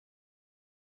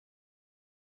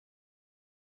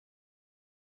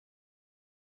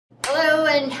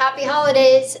and happy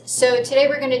holidays. So today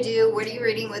we're going to do What Are You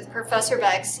Reading with Professor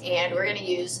Bex, and we're going to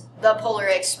use The Polar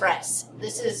Express.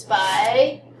 This is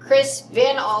by Chris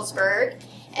Van Allsburg,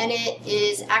 and it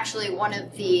is actually one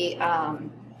of the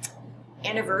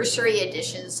anniversary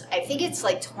editions. I think it's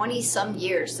like 20 some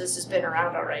years this has been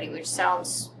around already, which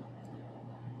sounds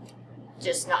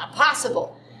just not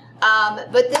possible.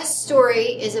 But this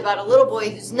story is about a little boy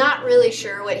who's not really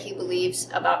sure what he believes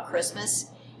about Christmas,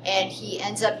 and he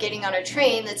ends up getting on a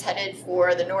train that's headed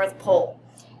for the North Pole.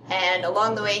 And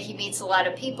along the way he meets a lot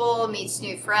of people, meets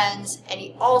new friends, and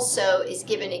he also is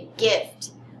given a gift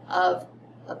of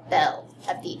a bell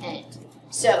at the end.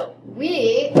 So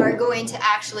we are going to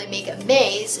actually make a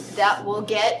maze that will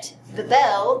get the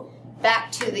bell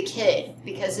back to the kid,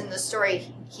 because in the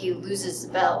story he loses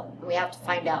the bell and we have to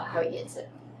find out how he gets it.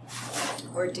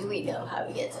 Or do we know how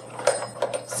he gets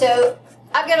it? So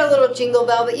I've got a little jingle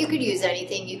bell, but you could use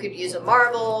anything. You could use a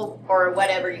marble or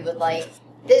whatever you would like.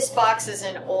 This box is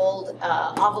an old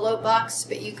envelope box,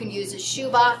 but you can use a shoe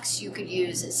box, you could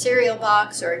use a cereal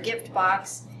box or a gift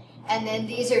box. And then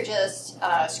these are just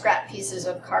scrap pieces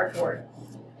of cardboard.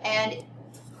 And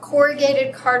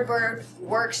corrugated cardboard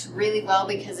works really well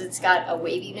because it's got a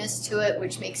waviness to it,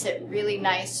 which makes it really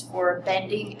nice for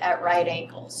bending at right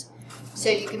angles. So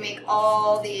you can make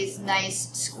all these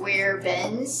nice square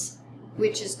bends,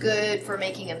 which is good for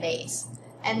making a maze.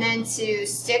 And then to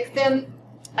stick them,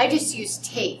 I just use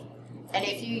tape. And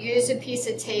if you use a piece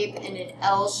of tape in an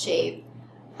L shape,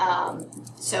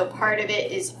 so part of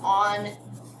it is on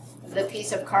the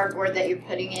piece of cardboard that you're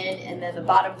putting in, and then the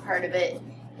bottom part of it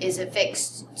is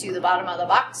affixed to the bottom of the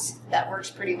box. That works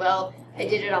pretty well. I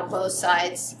did it on both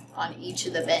sides on each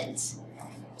of the bends.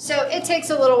 So it takes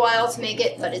a little while to make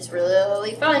it, but it's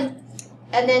really fun.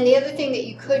 And then the other thing that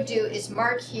you could do is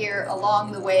mark here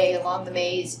along the way, along the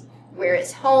maze, where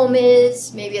its home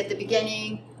is, maybe at the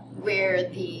beginning, where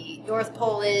the North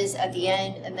Pole is at the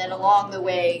end, and then along the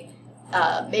way,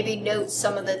 maybe note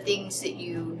some of the things that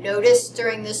you noticed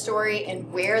during the story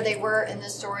and where they were in the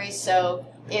story. So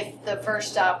if the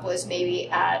first stop was maybe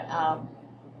at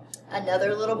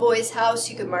another little boy's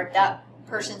house, you could mark that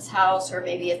person's house, or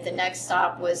maybe if the next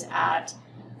stop was at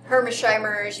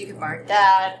Hermesheimer's, you could mark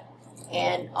that,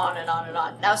 and on and on and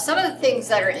on. Now, some of the things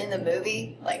that are in the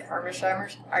movie, like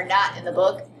Hermesheimer's, are not in the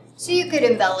book, so you could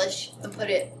embellish and put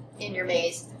it in your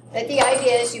maze. But the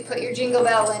idea is you put your jingle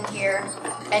bell in here,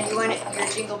 and you want your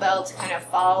jingle bell to kind of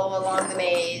follow along the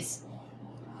maze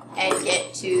and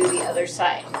get to the other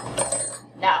side.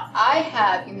 Now,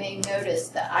 you may notice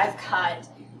that I've got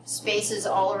spaces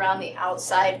all around the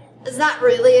outside. It's not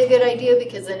really a good idea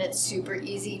because then it's super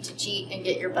easy to cheat and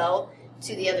get your bell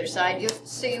to the other side.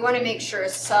 So you want to make sure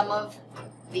some of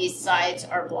these sides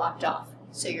are blocked off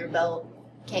so your bell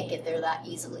can't get there that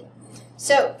easily.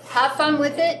 So have fun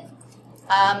with it.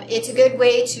 It's a good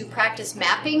way to practice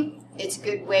mapping. It's a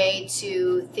good way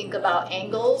to think about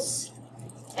angles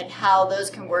and how those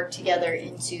can work together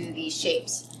into these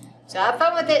shapes. So have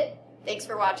fun with it. Thanks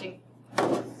for watching.